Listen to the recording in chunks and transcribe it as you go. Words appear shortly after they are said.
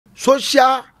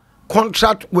social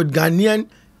contract with Ghanaian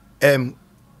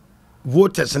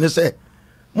voters and they say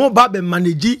mo ba be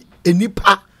manage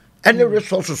enipa any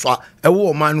resources so e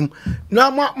wo manum na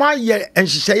ma ye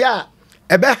enhihye ya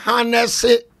e be harness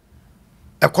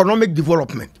economic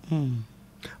development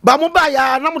ba mo ba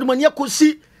ya na mo de mani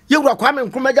akosi yewura Kwame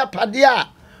Nkrumah ja pade a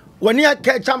woni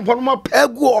aka champion mo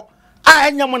paguo a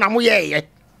enya mo na mo ye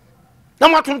na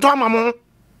mo tonto amamo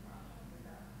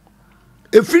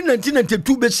efri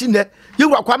 1992 be sine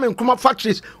yewura Kwame Nkrumah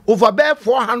factories over there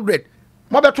 400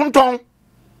 mo be tonton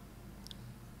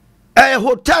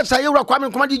hotels ayewura Kwame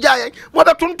Nkrumah dijaye mo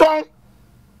be tonton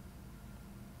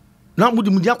na mo de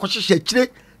mudi akohye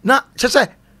kire na sese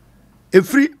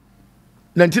efri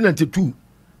 1992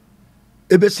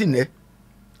 ebe sine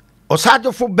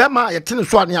osajefo bema yetene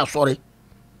so ane asore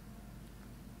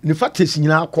ni factories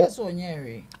nyina akọ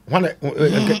wana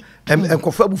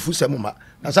enkofa bufu semuma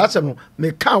na sase no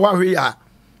me kan wa hwe ya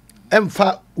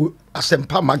emfa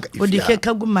asempa maga ifia Odike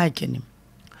kagu mic ni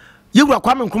yewura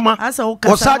Kwame Nkrumah asa wo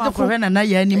kasa ko hwe na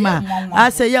ya ni ma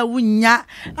asa ya wunya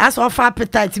asa ofa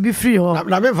appetite bi free ho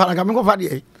na me fa na me ko fa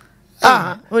de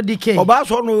Odike oba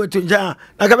so no wetu nja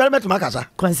na ka bele metuma kasa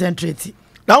concentrate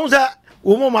na wo say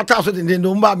wo mo mata so de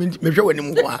ndo mba me hwe wani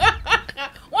mu ko a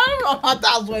won mata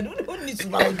so ni su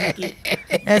ba Odike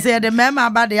say the mema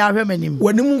abade ya hwe manim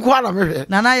wani mu ko na me hwe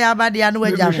na ya abade ya no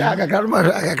wagya me akakra ma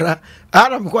akakra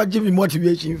ara me ko give me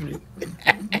motivation free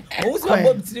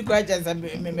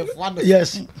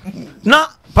yes na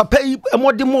papa yi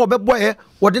emodi mo obeboye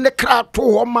wode ne kra to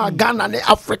ho ma Ghana ne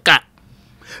Africa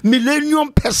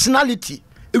millennium personality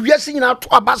ewiase nyina to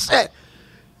abase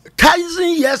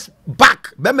 1000 years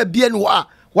back be ma bia ni wa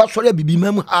sori bibi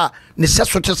mam ha ne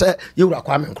seso tese yewura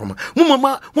Kwame Nkrumah mo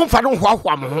mama mo fa no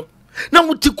hoahoa mo na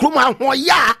mo ti krom ho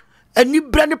ya ani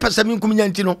bra ne pesami nkum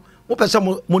nyanti no mo pese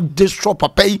mo destroy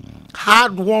papa yi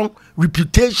hard won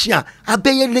reputation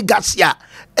abeye legacy a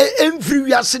every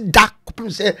wiase da kopim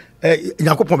se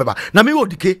yakopon beba na me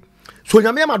Odike so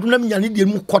nyame amado na nyane die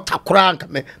mu kota kora nka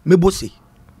me bosi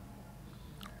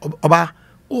oba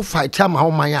o fight am how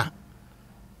manya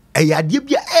eyade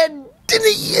bia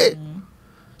edini ye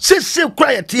se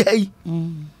kura yete hai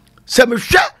se me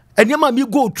hwe enema me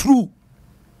go through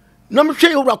na me hwe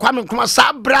yewura Kwame Nkrumah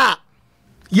sabra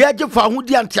ye je fa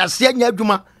hudi antiase anya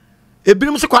adwuma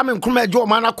ebinim se Kwame Nkrumah eje o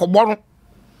ma na kobọ no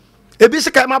ebi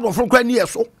se kai ma brofo kra ni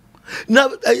yeso na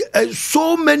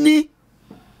so many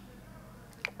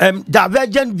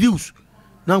divergent views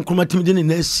na Nkrumah timide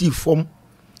na see form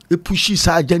e pushi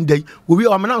sa agenda wo wi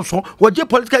o amana so wo je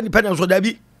political independence so da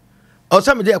bi o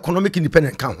se me de economic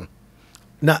independence kan ho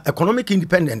na economic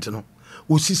independent no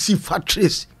wo sisi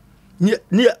factories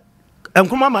ni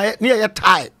Nkrumah ma ni ye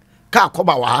tie ka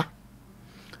akoba wa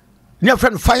ni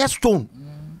friend Firestone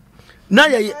na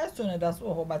ye Firestone da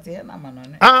so ho bate na ma no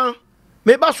ne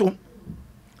me ba so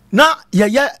na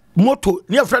ye moto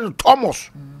ni friend Thomas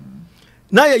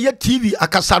na ye TV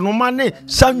akasanoma ne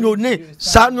sanyo ne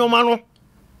sanyoma no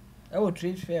e wo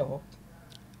trade fair ho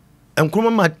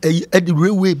Nkrumah ma the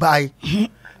railway by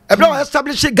ebra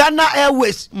establish Ghana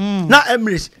Airways na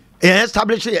Emirates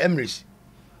establish Emirates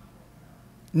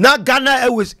na Ghana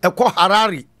Airways eko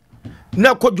Harare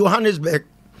na eko Johannesburg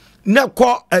na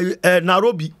eko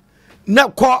Nairobi na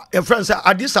eko France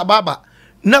Addis Ababa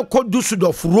na eko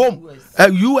Düsseldorf Rome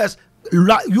US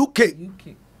UK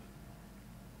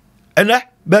ene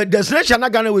but destination na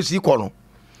Ghana Airways iko no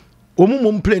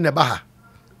omumum plane ne ba ha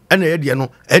ena ye de no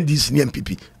NDC ne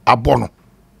MPP abono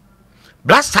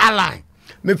Black Star Line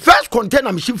me first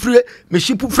container me ship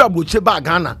fra broche ba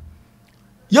Ghana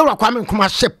yewura Kwame Nkrumah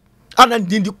ship ana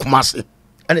ndindi Kumasi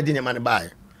ana di ne mane ba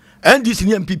NDC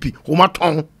ne MPP o ma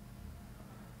ton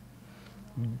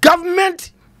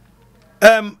government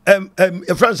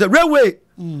France railway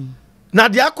na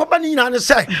dia akoba ni na ne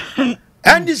say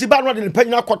NDC ba no de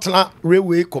panyina kotena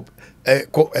railway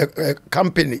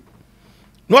company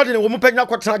no de wo mo panyina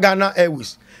kotena Ghana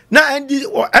Airways na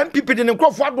MPP de ne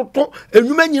krofo adoto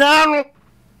enwuma nyina no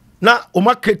na o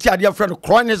ma kreti ade friend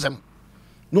chronism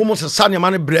no mo sesa ne ma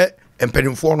ne bre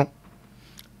empenimfo no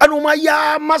ana o ma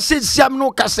ya ma sesiam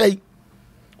no kasai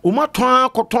o ma ton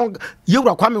koton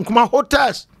yewura Kwame Nkrumah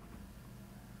hotels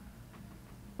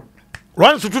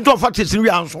ron so tutu factories wi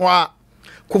anso a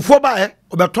kofo ba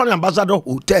obeton ambassador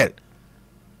hotel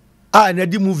na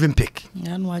di moving pick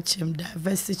na no achem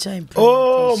diversity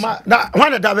oh ma na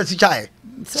when diversity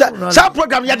sa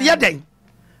program ya de den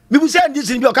mi bu say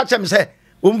ndisi bi o ka chem say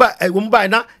wo mba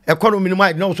na economy no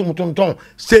mind na so mutonton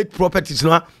state properties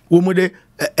na wo mu de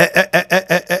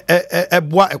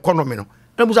boa economy no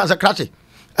na mu say crash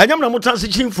anyam na mu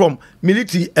transition from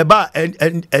military eba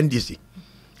NDC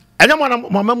ene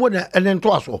mama mo na ene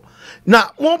nto aso na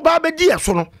mo ba be di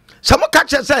eso no se mo ka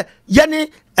che se ye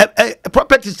ni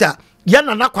properties a ye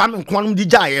na Kwame Nkrumah di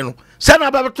jaaye no se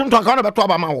na ba tonton ka na be to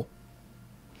aba ma wo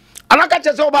anaka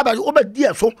che se wo ba di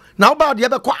eso na wo ba de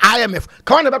be ko IMF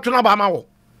ka na be to na aba ma wo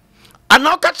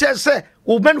anaka che se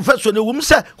wo manifesto ne wo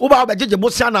se wo ba jeje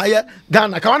bosia na ye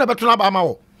Ghana ka na be to na aba ma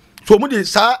wo so mu di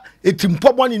sa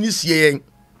etimpo boni ni sie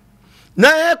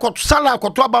na ko sala ko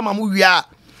to aba ma mu wia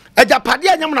ejapade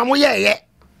anyam na mo ye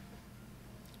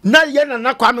na ye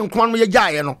na Kwame Nkrumah no ye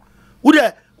jaaye no wo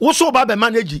de wo so ba be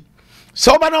manage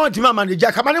so ba na want ma manage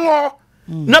ka mane wo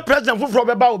na president foforo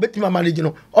be ba wo betima manage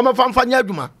no o me famfa nya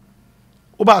aduma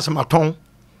wo ba asematon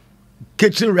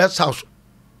kitchen rest house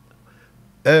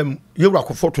yewra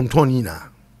ko fotonton ni na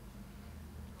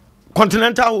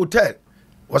Continental Hotel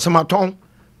wasematon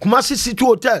Kumasi City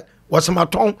Hotel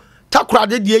wasematon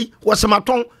Takoradi die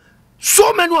wasematon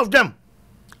so many of them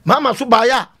mama so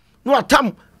baya no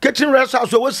atam kitchen rest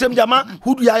house we sem jama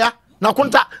hudu yaya na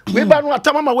konta we ba no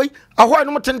atam mama we aho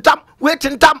no tentam we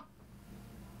tentam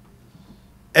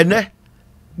ene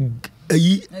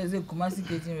ayi eze Kumasi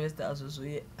kitchen rest house so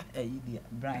ye ayi dia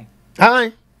Brian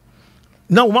ai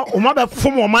na uma be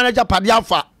fom o manager pade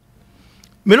afa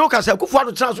me no ka se kufu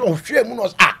ado chance o hwe mu no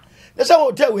na se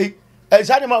hotel we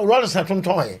sani ma rollers na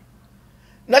tonton ye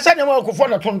na sani ma kufu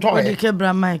na tonton ye Odike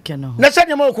bra Mike no na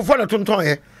sani ma kufu na tonton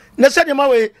ye na sani ma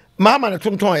we mama na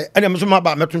tonton ye ene mso ma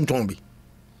ba me tonton bi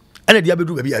ene dia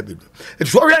bedu ba bi abedu it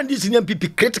so we and this in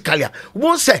MPP critically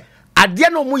won say ade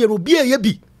na mo ye no bi ye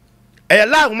bi e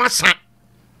la ma sa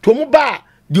to mu ba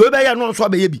de we be ye no so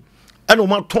ba ye bi ene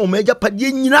mo ton ma ja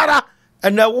pade nyinara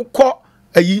ene wo ko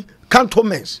ayi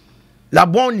cantonments la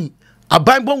boni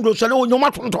aban bongro so le wo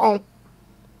nyoma tonton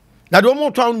na do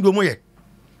mo ton do mo ye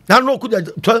na no ku de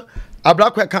to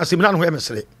abrakwa kan se mi na no ye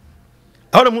mesere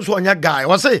awon mo so onya guy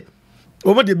wo say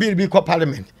o mo de bill bi ko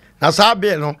parliament na sa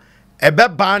bill no e be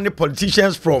ban the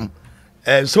politicians from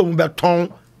so mo beton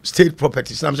state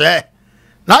properties na say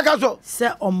na ka so se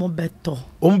o mo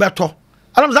beto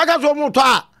anam za ka so mo to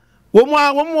a wo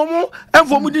mo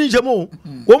enfo mu din jemo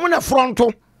wo mo na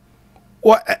fronto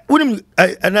wo unim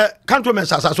na cantonment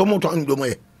sasa so mo to ndo mo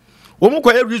ye wo mo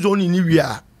ko e reason ni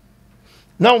wia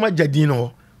na wo ma jadin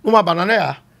no wo ma banana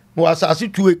ya mo asasi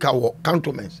 2 acre wo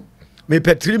cantonment me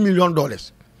pay $3 million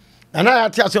and I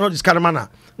ati ase no discarmana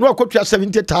no akotua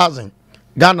 70,000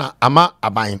 Ghana ama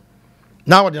aban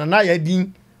na wo de na ya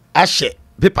din ahye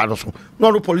paper no so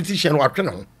no politician wa twe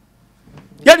no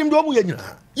yanim do mu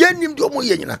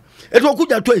ye nyina eto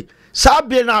okuja toy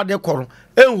sabe na de koro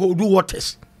enhodu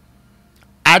waters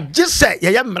agise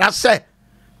ye mra se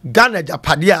Ghana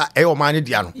japade a e o mane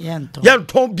dia no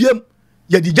yenton biem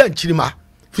ye di janchirima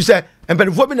fi se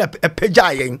emperifo bi na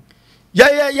pagya yen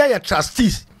ye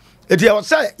trustees eti ye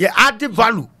say ye add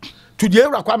value to the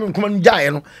area Kwame Nkrumah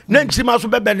jaye no na nchirima so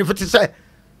be benefit say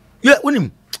ye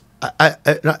unim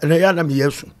na ya na me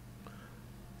yesu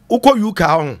uko UK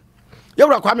on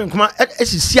yewra Kwame Nkrumah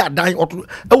esisi adan oto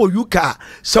e wo UK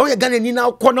so ye Ghana ni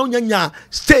na ko na unyanya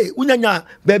stay unyanya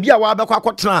ba bia wa be kwa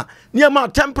kwotena ne ma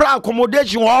temporary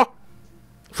accommodation ho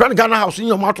friend Ghana house in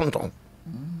your matonton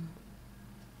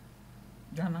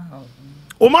Ghana house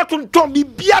o matonton bi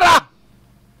biara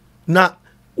na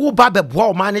wo ba be boa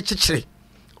o ma ne chichire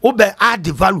wo be add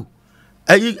value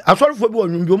ayi asorofo bi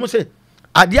onwum bi o mo se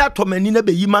ade atomani na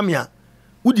be yi mame a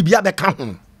wo di bia be ka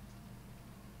ho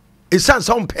esan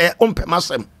sa ompe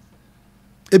masem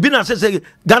ebi na se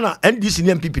Ghana NDC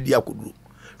ni MPP dia koduru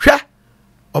hwe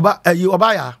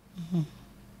oba ya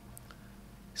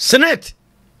Senate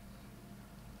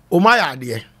o ma ya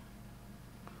de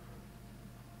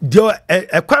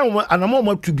ekwan anamo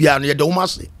ma tubia no ye de o ma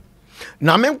se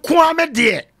na me nko ame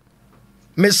de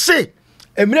me se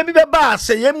emire bi be ba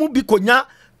se ye mu bi konya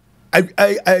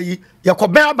ye ko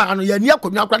ben aba no ye ni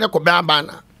akonya kwa ne ko ben aba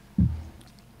na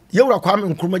yewra Kwame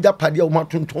Nkrumah japade o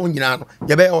matonton nyina no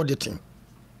ye be auditing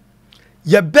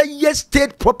ye be ye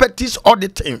state properties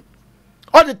auditing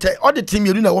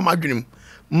you na wo madwenem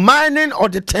mining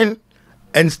auditing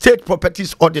and state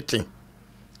properties auditing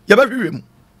ye be hwewem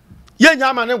ye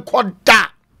nyama ne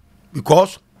koda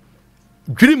because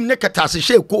dream ne katase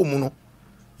she ko mu no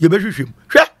ye be hwewem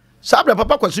hwe sabra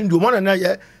papa Kwasi ndu mo na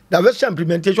ye diversity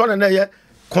implementation na ye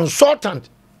consultant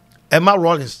Emma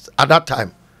Rollins at that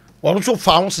time also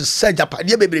found se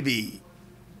japade bebrebe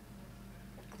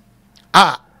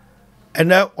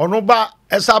and onoba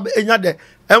esab enya de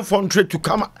infantry to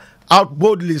come out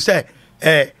boldly say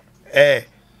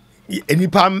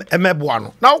enipa emeboa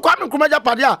no na Kwame Nkrumah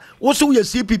japade a wo so ye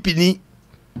CPP ni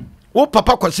wo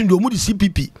papa Kwasi ndu mu di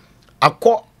CPP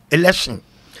akọ election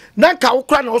na ka wo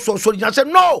kra na wo so nya say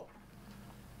no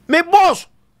me boss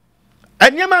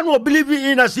and your man will believe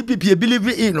in a CPP believe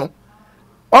in no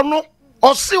or no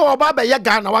or see or baba ya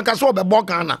Ghana one can so be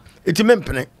Ghana it's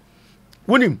mempene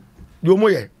winning you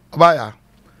moye abaya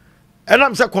and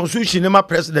I'm say constitution my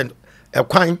president a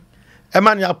quine a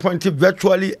man appointed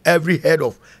virtually every head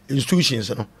of institutions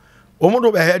no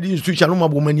omodo be head institution no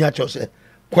mabomani a chose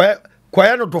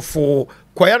kwaya no to for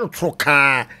kwaya no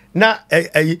troka na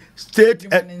a state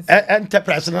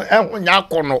enterprise no nya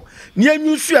kono ni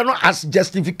anyusu no as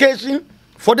justification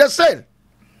for the sale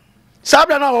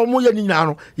sabra na o mo ye ni nyina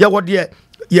no ye wode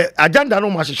ye agenda no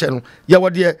ma hyehyɛ no ye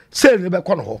wode sale ne be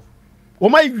kono ho o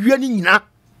ma wie ni nyina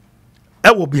e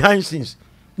wo behind scenes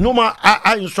no ma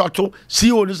I instruct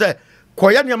CEO ni say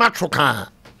kwaya ne ma troka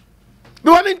be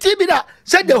one TV that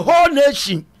said the whole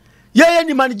nation yeah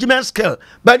any management scale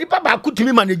but the papa could to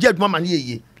me manage aduma man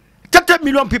ye 30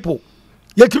 million people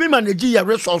ye to me manage your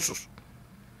resources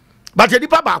but the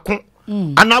papa ko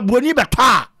anaboni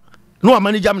beto no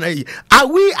manage am na ye are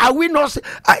we not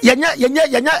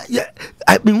yenya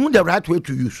I mean the right way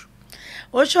to use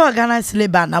Osho organize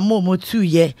labor na mo 2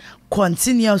 year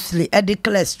continuously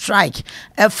declare strike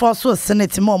force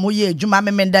senate mo ye adwuma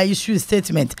memenda issue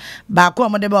statement ba ko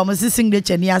mo de ba mo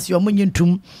signature ni ase mo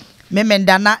nyintum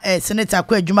memenda na senator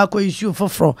ko adwuma ko issue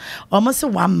foforo omo se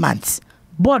 1 month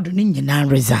board ni nyina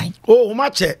resign oh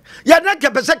mache ya na ke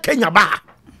pese Kenya ba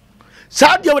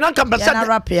sadio na kan pese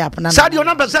sadio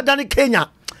na pese dan Kenya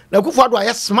na kufu ado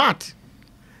ya smart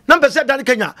na pese dan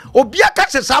Kenya obi aka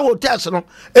se sa hotels no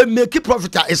e make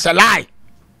profit is a lie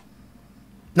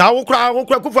now wokra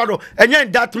kufu ado enye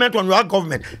indictment on your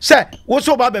government say wo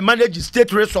so ba be manage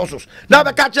state resources now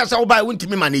be catch say wo buy won't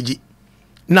me manage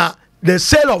na the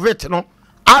sale of it no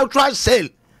outright sale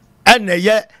and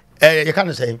you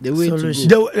can say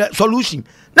the solution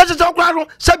na se okra no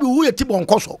say be who yeti bon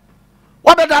koso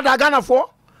what be that Ghana for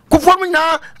kufo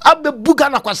na abebu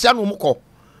Ghana kwase no mko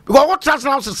because what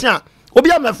transfer say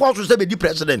obi am force say be the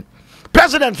president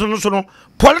no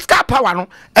political power no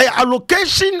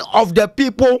allocation of the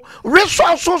people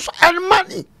resources and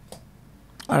money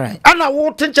all right and I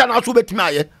won't think na so betimi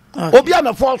aye obi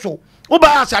am force oba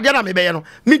asade na me be ye no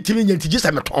mitimi nyantiji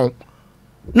se meton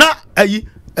na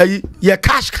ye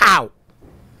cash cow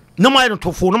no my no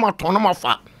to fo no ma ton no ma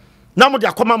fa na mo de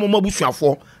akoma mo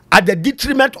mabusuafo at the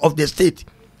detriment of the state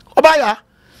oba ya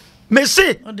me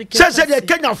say the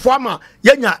Kenya farmer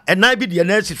yenya enan bi de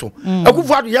na asi so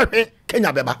akufo ado ye hwe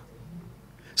Kenya beba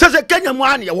say Kenya mo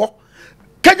an ye wo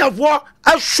Kenya for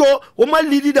asho o ma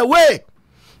lead the way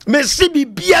me see bi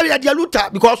bia ya de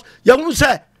luta because ye hu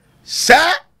say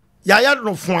ya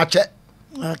no fun ache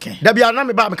okay da bia na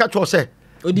me ba me ka cho say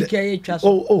Odike ye twa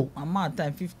so amount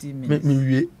time 15 minutes me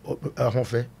wie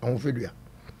ahonfe dua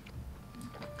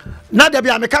na da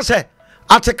bia me ka say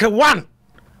article 1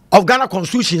 of Ghana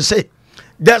constitution say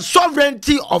the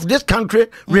sovereignty of this country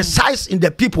resides in the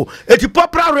people. It's a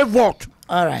popular revolt.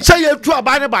 All right. Say you to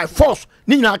abide by force.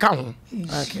 Ni na ka ho.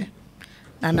 Okay.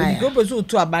 Nana go pursue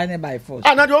to abide by force.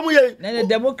 Na de omu ye. Na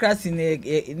democracy ne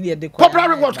the popular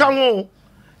revolt ka ho.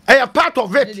 A part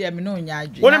of it. They me no nya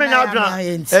adwe. Woni me nya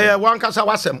adwe. Wan kasa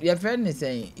wasem. Your friend is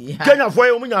saying Kenya for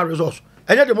omu nya resource.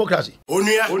 Enye democracy.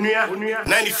 Onua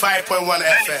 95.1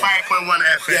 FM. 95.1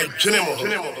 FM. Yeah, Junemo.